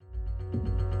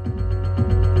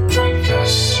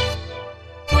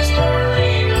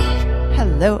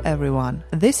Hello everyone,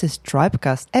 this is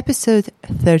Tribecast episode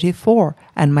 34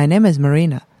 and my name is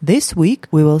Marina. This week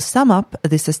we will sum up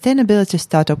the Sustainability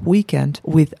Startup Weekend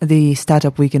with the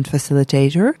Startup Weekend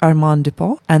facilitator Armand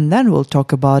Dupont, and then we'll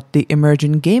talk about the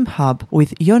Emerging Game Hub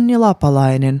with Jonni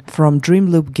Lapalainen from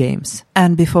Dreamloop Games.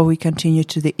 And before we continue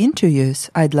to the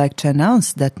interviews, I'd like to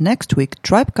announce that next week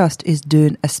Tribecast is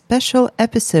doing a special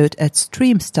episode at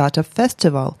Stream Startup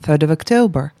Festival, 3rd of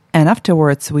October. And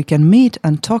afterwards, we can meet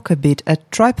and talk a bit at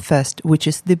TribeFest, which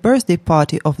is the birthday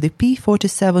party of the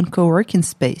P47 co-working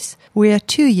space. We are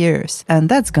 2 years, and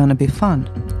that's gonna be fun.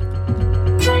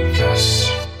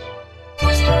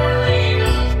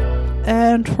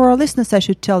 And for our listeners, I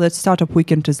should tell that Startup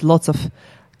Weekend is lots of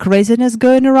craziness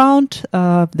going around.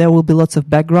 There will be lots of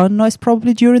background noise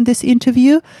probably during this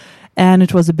interview. And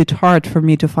it was a bit hard for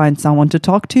me to find someone to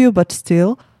talk to, but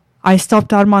still, I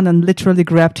stopped Armand and literally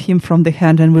grabbed him from the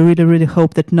hand, and we really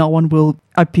hope that no one will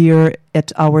appear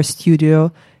at our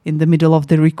studio in the middle of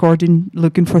the recording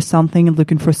looking for something,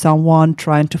 looking for someone,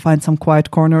 trying to find some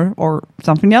quiet corner or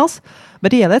something else.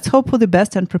 But yeah, let's hope for the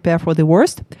best and prepare for the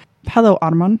worst. Hello,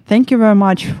 Armand. Thank you very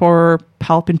much for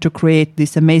helping to create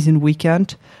this amazing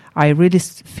weekend. I really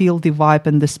feel the vibe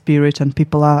and the spirit, and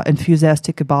people are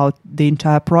enthusiastic about the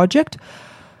entire project.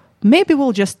 Maybe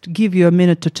we'll just give you a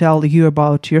minute to tell you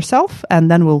about yourself,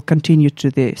 and then we'll continue to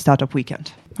the Startup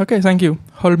Weekend. Okay, thank you.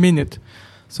 Whole minute.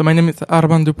 So my name is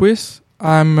Armand Dupuis.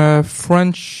 I'm a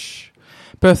French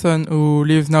person who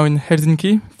lives now in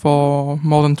Helsinki for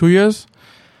more than 2 years.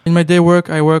 In my day work,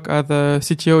 I work as a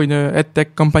CTO in a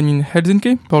edtech company in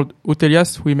Helsinki called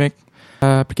Utelias. We make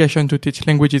application to teach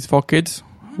languages for kids.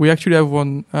 We actually have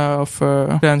one of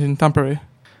clients in Tampere.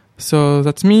 So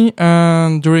that's me.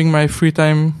 And during my free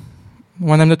time,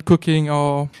 when I'm not cooking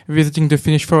or visiting the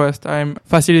Finnish forest, I'm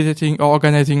facilitating or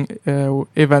organizing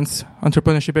events,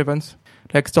 entrepreneurship events,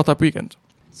 like Startup Weekend.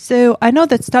 So I know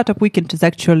that Startup Weekend is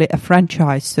actually a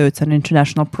franchise, so it's an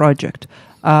international project,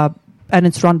 and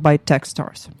it's run by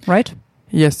Techstars, right?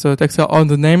 Yes, so Techstars owns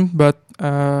the name, but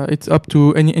it's up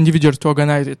to any individuals to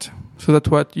organize it. So that's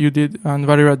what you did and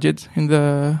Valeria did in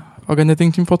the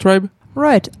organizing team for Tribe.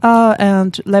 Right,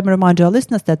 and let me remind our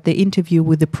listeners that the interview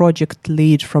with the project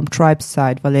lead from Tribe's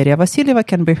side, Valeria Vasilyeva,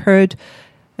 can be heard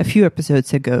a few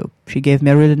episodes ago. She gave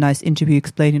me a really nice interview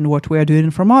explaining what we are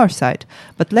doing from our side.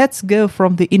 But let's go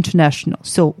from the international.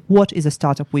 So what is a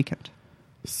Startup Weekend?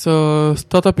 So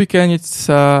Startup Weekend, it's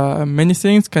many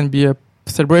things. Can be a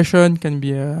celebration, can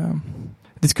be a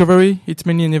discovery. It's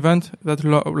mainly an event that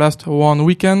lasts 1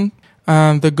 weekend.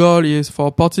 And the goal is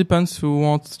for participants who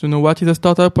want to know what is a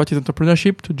startup, what is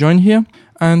entrepreneurship, to join here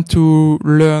and to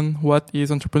learn what is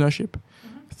entrepreneurship.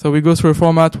 Mm-hmm. So we go through a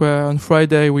format where on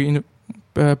Friday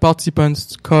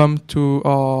participants come to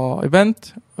our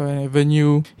event,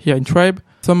 venue here in Tribe.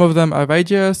 Some of them have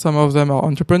ideas, some of them are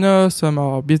entrepreneurs, some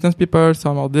are business people,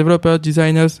 some are developers,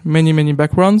 designers, many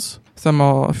backgrounds. Some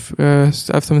are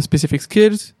have some specific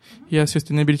skills. Here,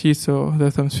 sustainability, so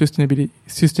there's some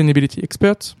sustainability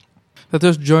experts that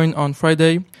just join on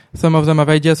Friday. Some of them have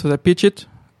ideas, so they pitch it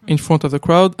in front of the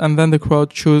crowd, and then the crowd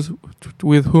choose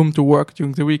with whom to work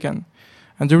during the weekend.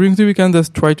 And during the weekend, they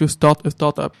try to start a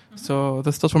startup. Mm-hmm. So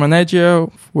they start from an idea,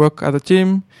 work as a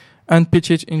team, and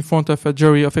pitch it in front of a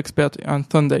jury of experts on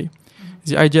Sunday. Mm-hmm.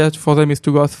 The idea for them is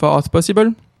to go as far as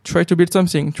possible, try to build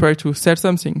something, try to sell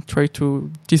something, try to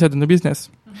decide on the business,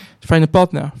 find a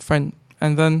partner,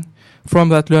 and then from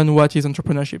that, learn what is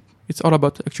entrepreneurship. It's all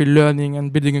about actually learning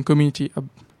and building a community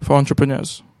for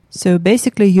entrepreneurs. So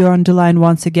basically, you underline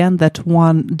once again that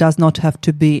one does not have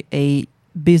to be a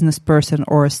business person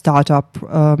or a startup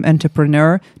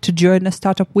entrepreneur to join a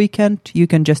Startup Weekend. You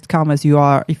can just come as you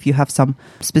are if you have some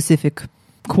specific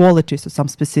qualities or some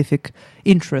specific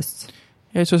interests.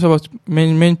 Yeah, it's also about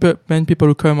main people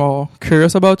who come are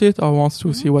curious about it or wants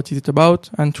to see what is it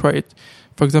about and try it.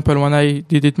 For example, when I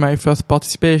did it my first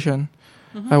participation,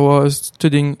 I was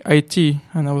studying IT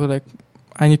and I was like,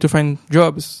 I need to find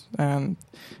jobs. And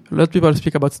a lot of people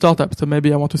speak about startups, so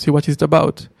maybe I want to see what it's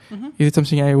about. Mm-hmm. Is it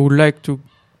something I would like to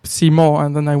see more?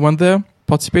 And then I went there,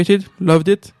 participated, loved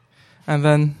it, and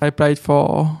then I applied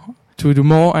to do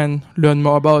more and learn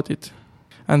more about it.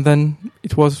 And then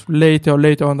it was later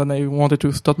on that I wanted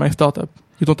to start my startup.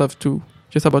 You don't have to,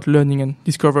 just about learning and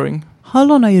discovering. How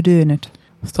long are you doing it?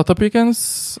 Startup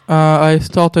Weekends, I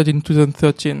started in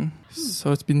 2013.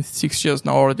 So it's been 6 years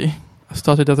now already. I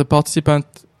started as a participant,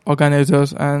 organizer,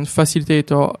 and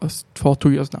facilitator for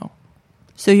 2 years now.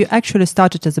 So you actually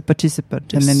started as a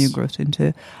participant, yes. And then you grew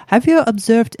into... Have you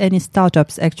observed any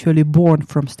startups actually born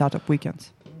from Startup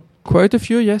Weekends? Quite a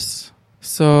few, yes.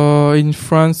 So in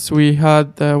France, we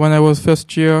had, when I was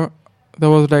first year, there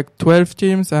was like 12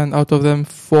 teams, and out of them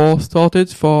 4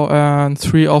 started, and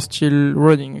 3 are still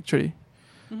running actually.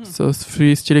 Mm-hmm. So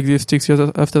 3 still exist 6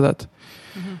 years after that.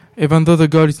 Mm-hmm. Even though the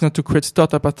goal is not to create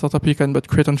startup at Startup Weekend, but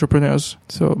create entrepreneurs.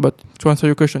 So, but to answer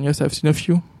your question, yes, I've seen a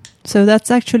few. So that's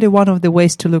actually one of the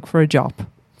ways to look for a job,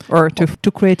 or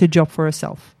to create a job for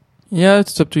yourself. Yeah,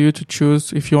 it's up to you to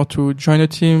choose if you want to join a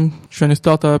team, join a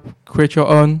startup, create your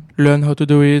own, learn how to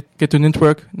do it, get to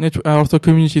network. Also,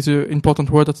 community is an important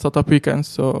word at Startup Weekend.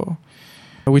 So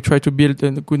we try to build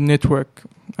a good network,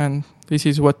 and this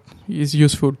is what is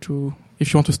useful to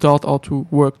if you want to start or to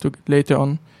work to later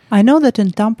on. I know that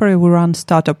in Tampere we run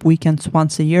Startup Weekends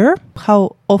once a year.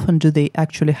 How often do they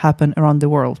actually happen around the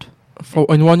world?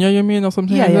 In 1 year, you mean, or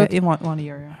something like that? Yeah, in one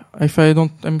year, yeah. If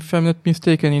I'm not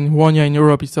mistaken, in 1 year in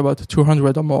Europe, it's about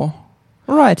 200 or more.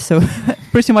 Right, so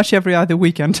pretty much every other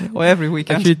weekend, or every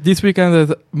weekend. Actually, this weekend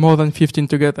there's more than 15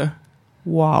 together.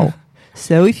 Wow.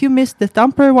 So if you missed the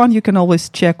Tampere one, you can always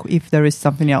check if there is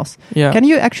something else. Yeah. Can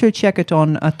you actually check it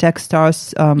on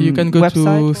Techstars website? You can go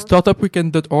to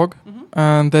startupweekend.org,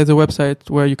 and there's a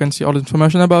website where you can see all the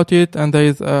information about it, and there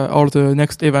is all the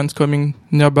next events coming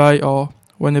nearby or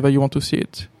whenever you want to see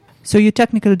it. So you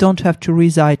technically don't have to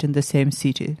reside in the same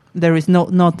city. There is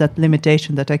not that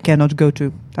limitation that I cannot go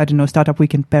to, I don't know, Startup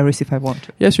Weekend Paris if I want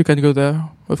to. Yes, you can go there,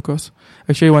 of course.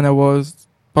 Actually, when I was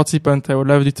participant, I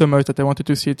loved it so much that I wanted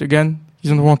to see it again. You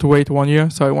don't want to wait 1 year,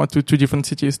 so I went to 2 different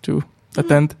cities to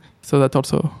attend. So that's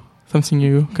also something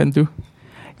you can do.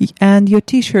 And your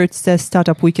T-shirt says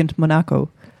Startup Weekend Monaco.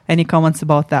 Any comments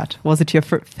about that? Was it your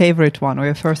favorite one or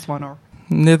your first one? Or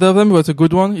neither of them was a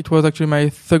good one. It was actually my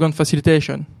second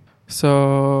facilitation.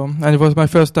 And it was my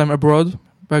first time abroad.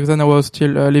 Back then I was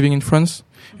still living in France.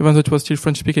 Even though it was still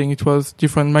French speaking, it was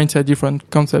different mindset, different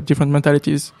concept, different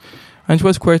mentalities. And it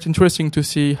was quite interesting to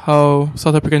see how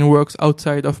Startup Weekend works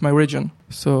outside of my region.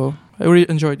 So I really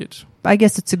enjoyed it. I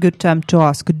guess it's a good time to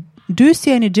ask, do you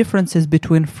see any differences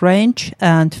between French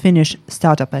and Finnish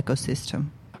startup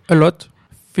ecosystem? A lot.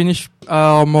 Finnish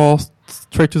are more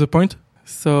straight to the point.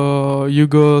 So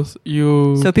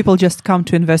So people just come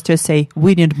to investors, say,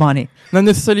 we need money. Not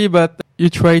necessarily, but you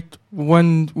try it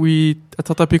at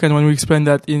Startup Weekend, when we explain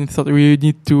that we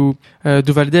need to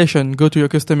do validation, go to your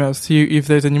customers, see if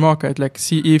there's any market, like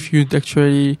see if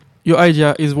your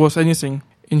idea is worth anything.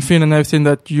 In Finland, I've seen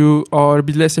that you are a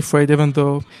bit less afraid, even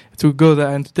though to go there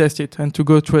and to test it and to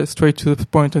go straight to the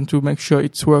point and to make sure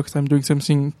it works. I'm doing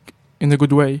something in a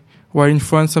good way. While in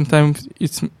France, sometimes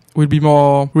it will be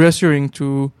more reassuring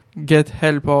to get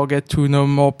help or get to know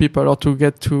more people or to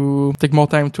get to take more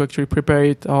time to actually prepare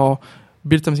it or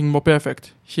build something more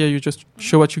perfect. Here, you just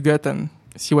show what you get and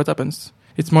see what happens.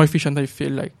 It's more efficient, I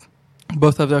feel like.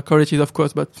 Both have their qualities, of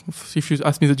course, but if you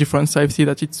ask me the difference, I see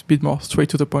that it's a bit more straight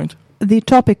to the point. The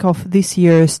topic of this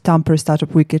year's Tampere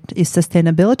Startup Weekend is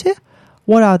sustainability.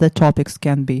 What other topics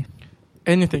can be?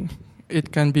 Anything.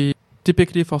 It can be,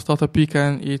 typically for Startup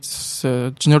Weekend, it's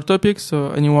general topics,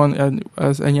 so anyone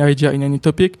has any idea in any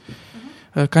topic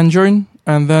can join,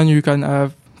 and then you can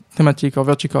have thematic or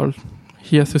vertical.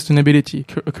 Here, sustainability.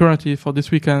 Currently, for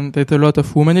this weekend, there's a lot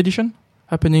of Women Edition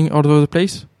happening all over the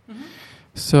place.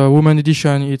 So Women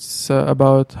Edition, it's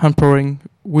about empowering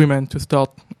women to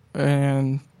start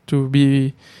and to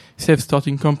be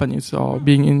self-starting companies or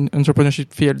being in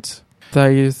entrepreneurship fields.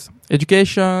 There is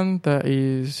education, there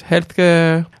is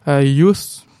healthcare,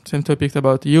 youth, same topics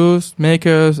about youth,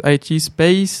 makers, IT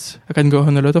space. I can go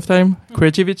on a lot of time.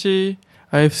 Creativity.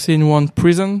 I've seen one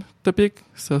prison topic,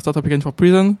 so Startup Weekend for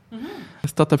prison.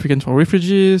 Startup Weekend for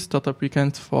refugees, Startup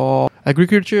Weekend for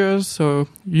agriculture. So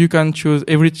you can choose,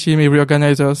 every team, every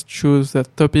organizer choose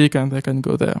that topic and they can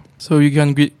go there. So you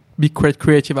can be quite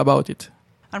creative about it.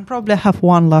 And probably have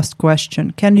one last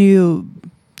question.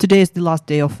 Today is the last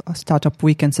day of Startup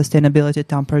Weekend Sustainability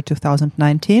Tampere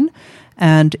 2019.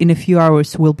 And in a few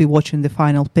hours, we'll be watching the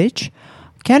final pitch.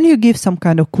 Can you give some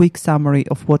kind of quick summary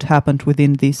of what happened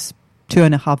within these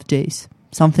 2.5 days?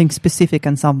 Something specific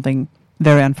and something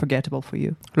very unforgettable for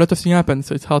you. A lot of things happened,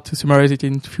 so it's hard to summarize it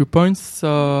in a few points.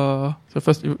 So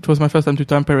first, it was my first time to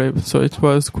Tampere, so it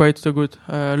was quite a good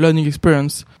learning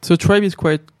experience. So Tribe is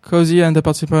quite cozy, and the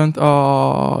participants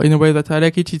are in a way that I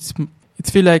like it. It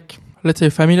feels like, let's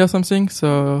say, family or something.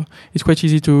 So it's quite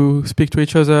easy to speak to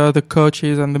each other. The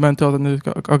coaches and the mentors and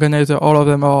the organizer, all of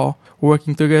them are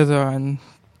working together, and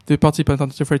the participants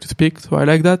aren't afraid to speak. So I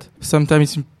like that.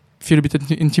 Sometimes it feel a bit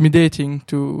intimidating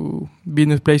to be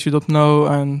in a place you don't know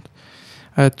and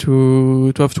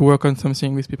to have to work on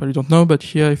something with people you don't know. But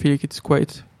here I feel like it's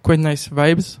quite nice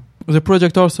vibes. The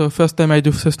project also, first time I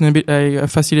do sustainability, I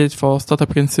facilitate for Startup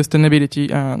Weekend Sustainability,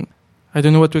 and I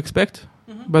don't know what to expect.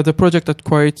 but the project are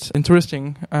quite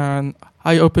interesting and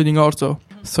eye-opening also.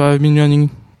 So I've been learning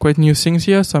quite new things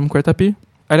here, so I'm quite happy.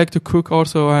 I like to cook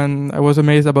also, and I was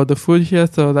amazed about the food here,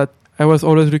 so that I was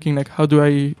always looking like how do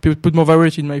I put more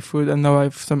variety in my food, and now I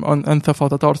have some answer for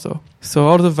that also. So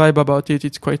all the vibe about it,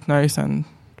 it's quite nice, and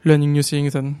learning new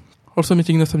things and also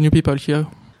meeting some new people here.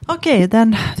 Okay,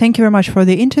 then thank you very much for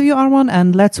the interview, Arman,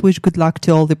 and let's wish good luck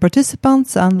to all the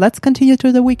participants, and let's continue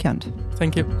through the weekend.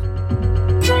 Thank you.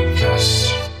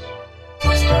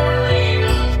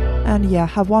 And yeah,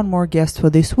 have one more guest for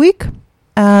this week.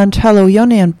 And hello,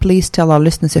 Joni, and please tell our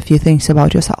listeners a few things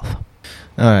about yourself.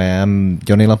 Hi, I'm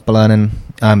Joni Lappalainen.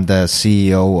 I'm the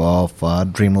CEO of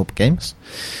Dreamloop Games.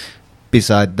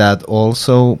 Beside that,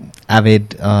 also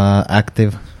avid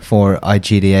active for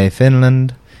IGDA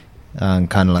Finland, and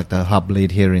kind of like the hub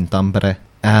lead here in Tampere.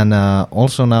 And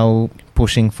also now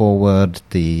pushing forward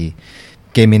the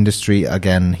game industry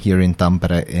again here in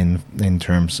Tampere in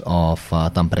terms of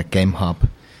Tampere Game Hub,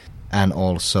 and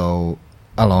also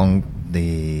along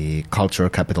the cultural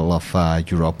capital of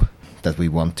Europe that we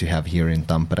want to have here in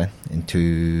Tampere in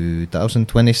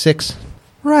 2026.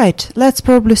 Right, let's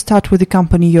probably start with the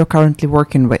company you're currently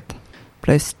working with.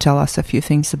 Please tell us a few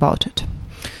things about it.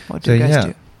 What do you guys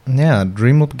do? Yeah,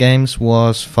 Dreamloop Games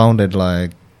was founded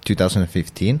like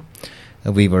 2015.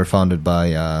 We were founded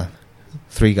by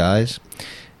 3 guys,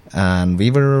 and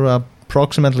we were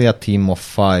approximately a team of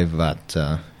 5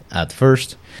 at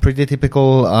first. Pretty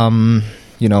typical, a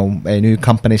new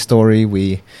company story.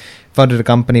 We founded a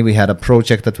company. We had a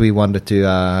project that we wanted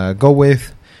to go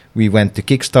with. We went to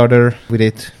Kickstarter with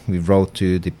it. We wrote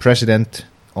to the president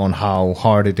on how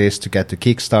hard it is to get to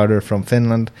Kickstarter from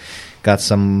Finland. Got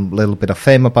some little bit of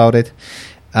fame about it.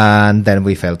 And then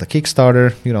we failed the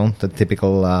Kickstarter, the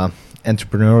typical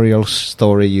entrepreneurial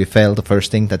story. You fail the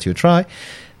first thing that you try.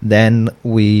 Then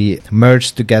we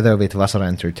merged together with Vasara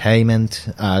Entertainment,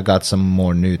 got some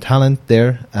more new talent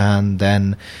there, and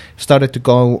then started to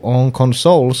go on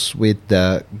consoles with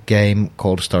the game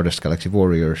called Stardust Galaxy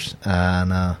Warriors.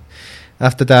 And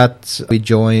after that, we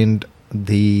joined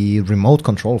the Remote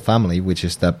Control family, which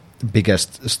is the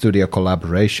biggest studio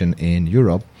collaboration in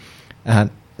Europe. And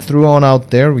through on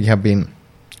out there, we have been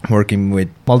working with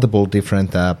multiple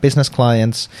different business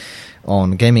clients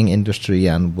on gaming industry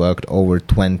and worked over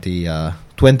 20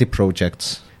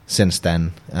 projects since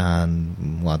then.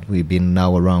 And we've been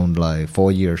now around like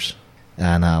 4 years,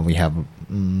 and we have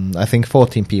I think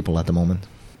 14 people at the moment.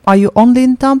 Are you only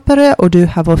in Tampere, or do you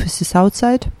have offices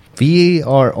outside? We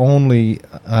are only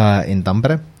in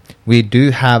Tampere. We do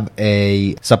have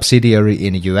a subsidiary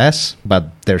in the US,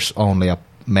 but there's only a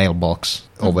mailbox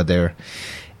over there.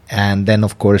 And then,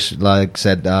 of course, like I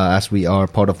said, as we are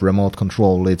part of Remote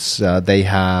Control, it's they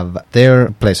have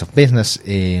their place of business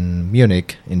in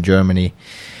Munich, in Germany,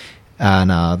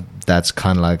 and that's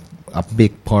kind of like a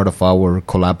big part of our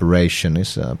collaboration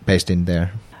is based in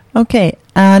there. Okay,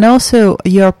 and also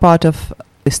you're part of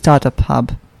the Startup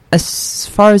Hub. As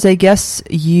far as I guess,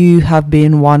 you have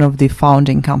been one of the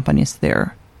founding companies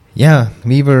there. Yeah,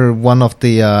 we were one of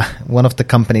the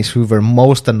companies who were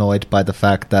most annoyed by the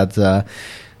fact that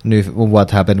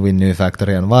what happened with New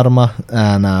Factory and Varma,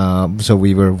 and so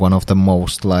we were one of the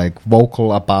most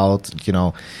vocal about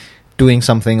doing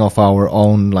something of our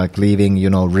own, leaving,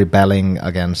 rebelling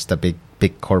against a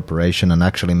big corporation and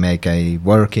actually make a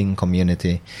working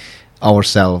community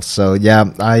ourselves. So yeah,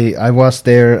 I was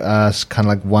there as kind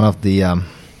of one of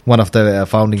the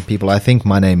founding people. I think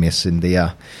my name is in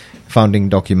the founding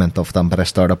document of Tampere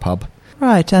Startup Hub.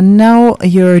 Right, and now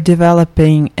you're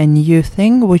developing a new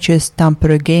thing, which is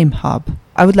Tampere Game Hub.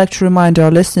 I would like to remind our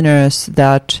listeners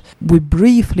that we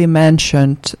briefly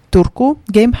mentioned Turku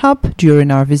Game Hub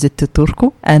during our visit to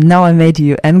Turku, and now I made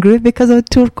you angry because of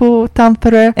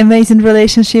Turku-Tampere amazing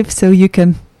relationship, so you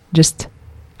can just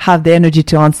have the energy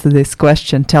to answer this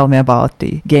question. Tell me about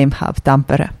the Game Hub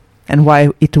Tampere and why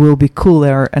it will be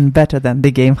cooler and better than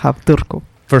the Game Hub Turku.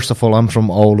 First of all, I'm from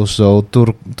Oulu, so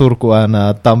Turku and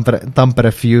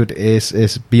Tampere feud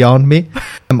is beyond me.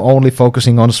 I'm only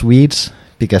focusing on Swedes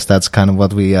because that's kind of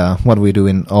what we do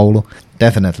in Oulu.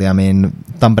 Definitely, I mean,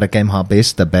 Tampere Game Hub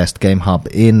is the best game hub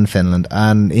in Finland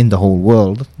and in the whole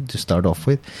world to start off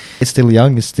with. It's still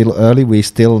young, it's still early. We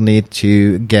still need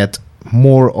to get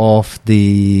more of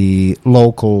the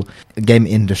local game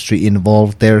industry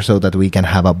involved there so that we can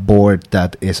have a board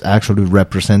that is actually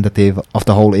representative of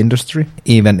the whole industry,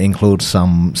 even include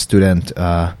some student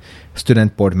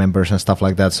board members and stuff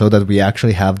like that, so that we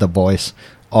actually have the voice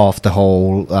of the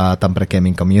whole Tampere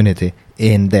gaming community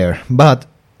in there. But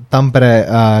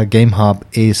Tampere Game Hub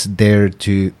is there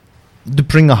to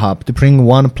bring a hub, to bring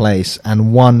one place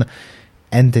and one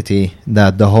entity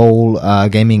that the whole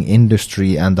gaming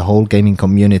industry and the whole gaming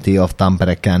community of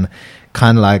Tampere can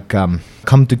kind of like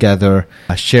come together,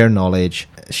 share knowledge,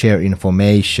 share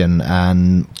information,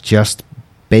 and just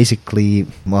basically,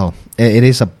 well, it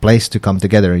is a place to come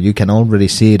together. You can already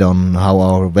see it on how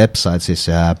our websites is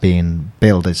being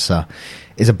built. It's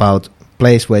about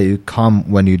place where you come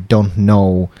when you don't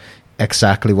know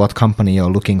exactly what company you're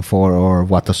looking for or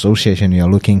what association you're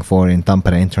looking for in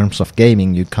Tampere in terms of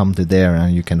gaming. You come to there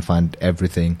and you can find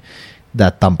everything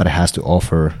that Tampere has to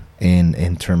offer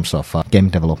in terms of game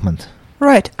development.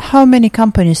 Right. How many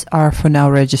companies are for now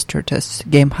registered as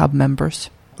GameHub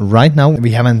members? Right now,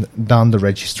 we haven't done the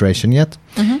registration yet,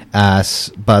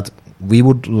 but we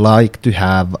would like to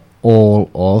have all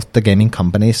of the gaming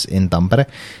companies in Tampere.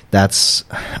 That's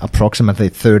approximately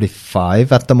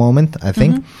 35 at the moment, I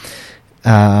think.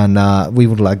 And we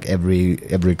would like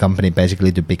every company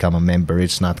basically to become a member.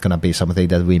 It's not going to be something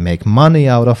that we make money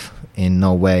out of, in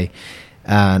no way.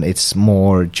 And it's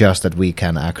more just that we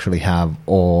can actually have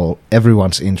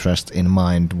everyone's interest in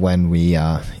mind when we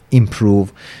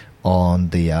improve on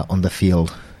the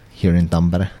field here in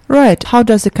Tampere. Right. How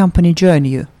does the company join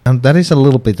you? And that is a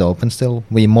little bit open still.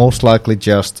 We most likely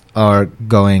just are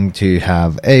going to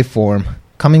have a form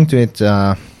coming to it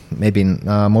maybe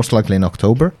most likely in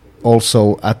October.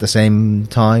 Also, at the same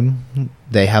time,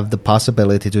 they have the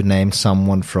possibility to name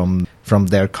someone from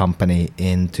their company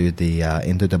into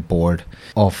the board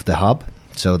of the hub,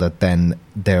 so that then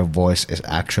their voice is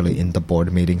actually in the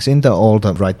board meetings, in all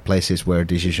the right places where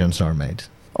decisions are made.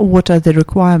 What are the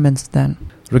requirements then?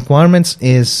 Requirements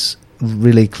is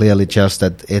really clearly just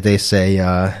that it is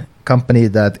a company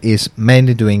that is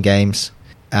mainly doing games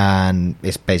and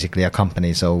is basically a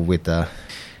company, so with a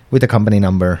company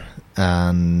number.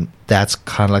 And that's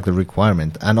kind of like the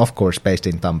requirement, and of course based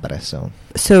in Tampere.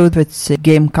 So if it's a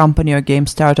game company or game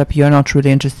startup, you're not really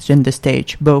interested in the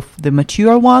stage, both the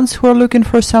mature ones who are looking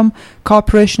for some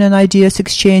cooperation and ideas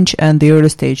exchange, and the early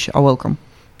stage are welcome.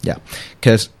 Yeah,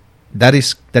 because that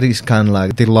is kind of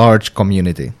like the large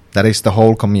community. That is the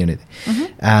whole community,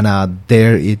 and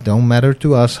there it don't matter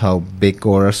to us how big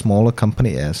or a small a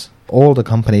company is. All the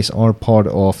companies are part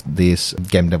of this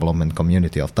game development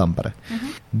community of Tampere.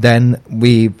 Then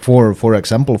we, for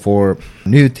example, for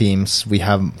new teams, we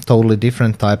have totally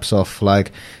different types of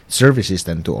like services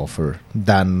then to offer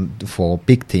than for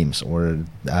big teams or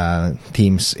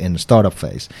teams in startup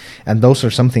phase. And those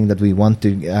are something that we want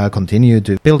to continue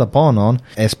to build upon on,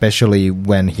 especially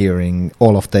when hearing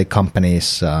all of the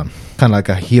companies, kind of like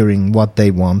hearing what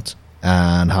they want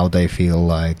and how they feel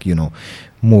like,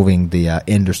 moving the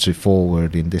industry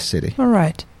forward in this city. All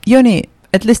right. Joni,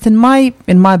 at least in my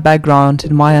background,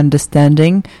 in my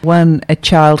understanding, when a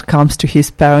child comes to his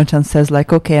parent and says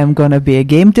like, okay, I'm going to be a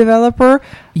game developer,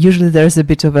 usually there's a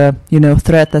bit of a,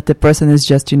 threat that the person is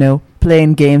just,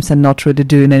 playing games and not really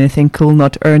doing anything cool,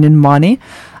 not earning money.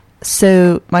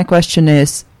 So my question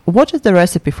is, what is the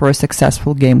recipe for a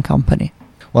successful game company?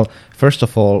 Well, first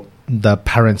of all, the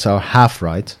parents are half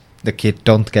right. The kid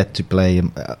don't get to play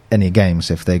any games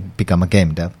if they become a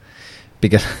game dev,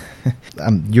 because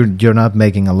you're not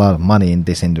making a lot of money in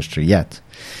this industry yet.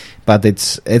 But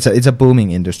it's a booming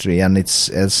industry, and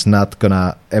it's not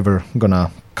ever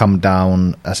gonna come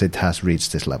down as it has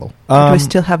reached this level. But we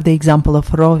still have the example of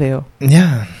Rovio.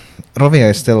 Yeah,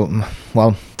 Rovio is still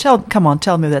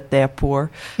Tell me that they are poor.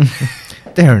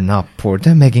 They're not poor.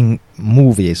 They're making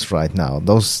movies right now.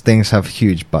 Those things have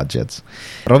huge budgets.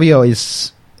 Rovio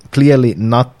is clearly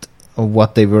not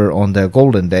what they were on their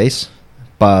golden days,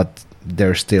 but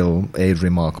they're still a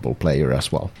remarkable player as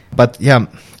well. But yeah,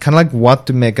 kind of like what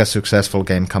to make a successful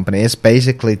game company is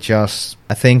basically just,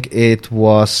 I think it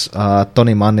was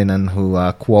Toni Manninen who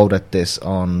quoted this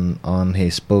on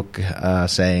his book,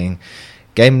 saying,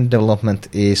 game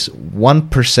development is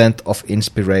 1% of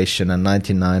inspiration and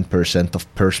 99%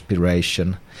 of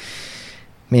perspiration.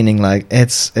 Meaning like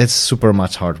it's super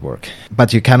much hard work.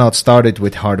 But you cannot start it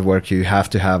with hard work. You have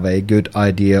to have a good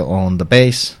idea on the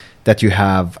base, that you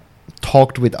have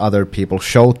talked with other people,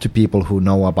 showed to people who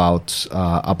know about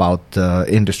the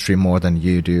industry more than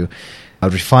you do,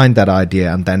 refine that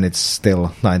idea, and then it's still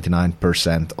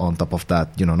 99% on top of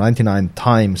that. 99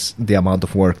 times the amount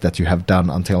of work that you have done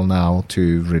until now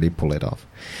to really pull it off.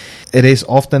 It is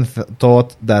often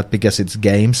thought that because it's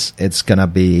games, it's gonna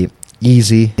be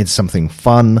easy, it's something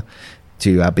fun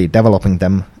to be developing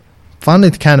them. Fun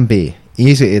it can be,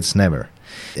 easy it's never.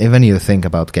 Even you think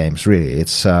about games, really,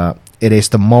 it is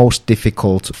the most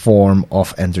difficult form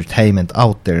of entertainment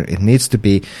out there. It needs to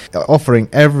be offering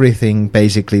everything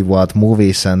basically what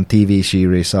movies and TV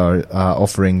series are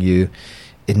offering you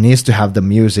It needs to have the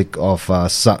music of on a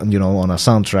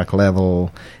soundtrack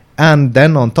level. And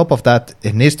then on top of that,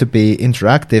 it needs to be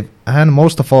interactive, and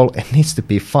most of all, it needs to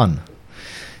be fun.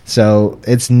 So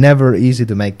it's never easy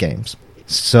to make games.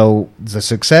 So the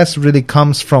success really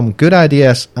comes from good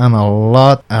ideas and a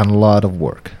lot of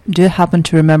work. Do you happen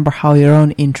to remember how your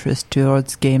own interest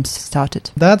towards games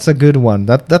started? That's a good one.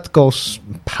 That goes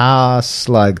past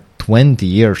like 20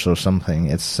 years or something.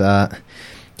 It's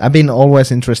I've been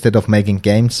always interested of making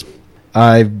games.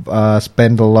 I've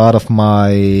spent a lot of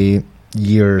my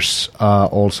years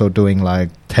also doing like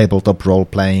tabletop role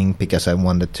playing because I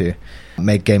wanted to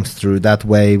make games through that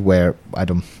way where I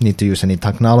don't need to use any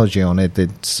technology on it.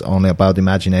 It's only about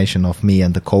imagination of me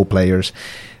and the co-players.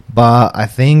 But I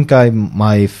think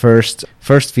my first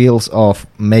fields of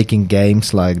making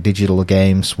games, like digital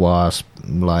games, was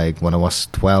like when I was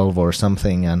 12 or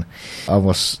something, and I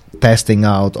was testing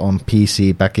out on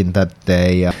PC back in that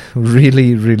day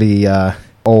really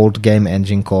old game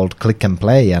engine called Click and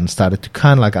Play, and started to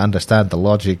kind of like understand the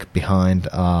logic behind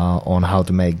on how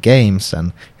to make games.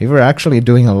 And we were actually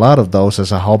doing a lot of those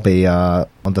as a hobby on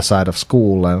the side of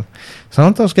school. Some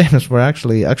of those games were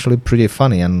actually pretty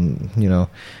funny, and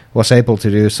was able to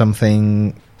do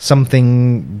something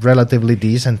relatively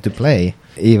decent to play,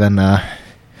 even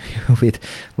with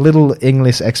little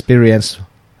English experience,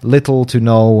 little to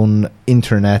known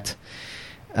internet,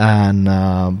 and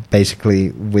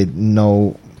basically with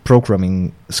no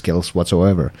programming skills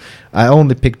whatsoever. I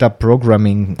only picked up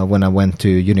programming when I went to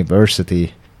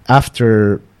university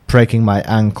after breaking my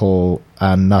ankle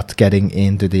and not getting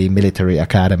into the military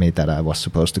academy that I was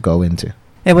supposed to go into.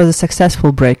 It was a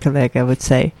successful break leg, I would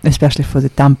say, especially for the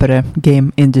Tampere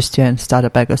game industry and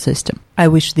startup ecosystem. I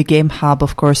wish the Game Hub,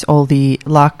 of course, all the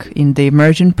luck in the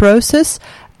merging process,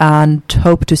 and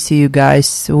hope to see you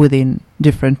guys within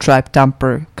different Tribe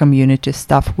Tampere community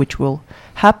stuff which will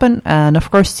happen, and of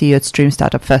course see you at Stream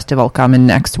Startup Festival coming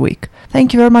next week.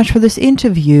 Thank you very much for this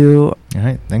interview. All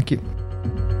right, thank you.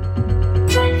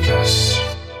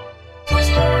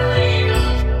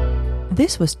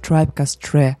 This was Tribecast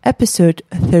Tre, episode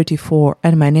 34,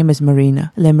 and my name is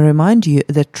Marina. Let me remind you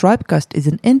that Tribecast is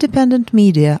an independent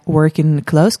media working in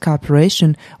close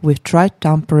cooperation with Tribe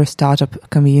Tampere startup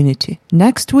community.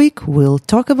 Next week, we'll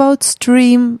talk about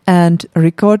Stream and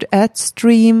record at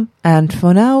Stream. And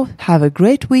for now, have a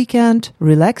great weekend,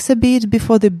 relax a bit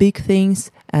before the big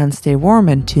things, and stay warm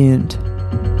and tuned.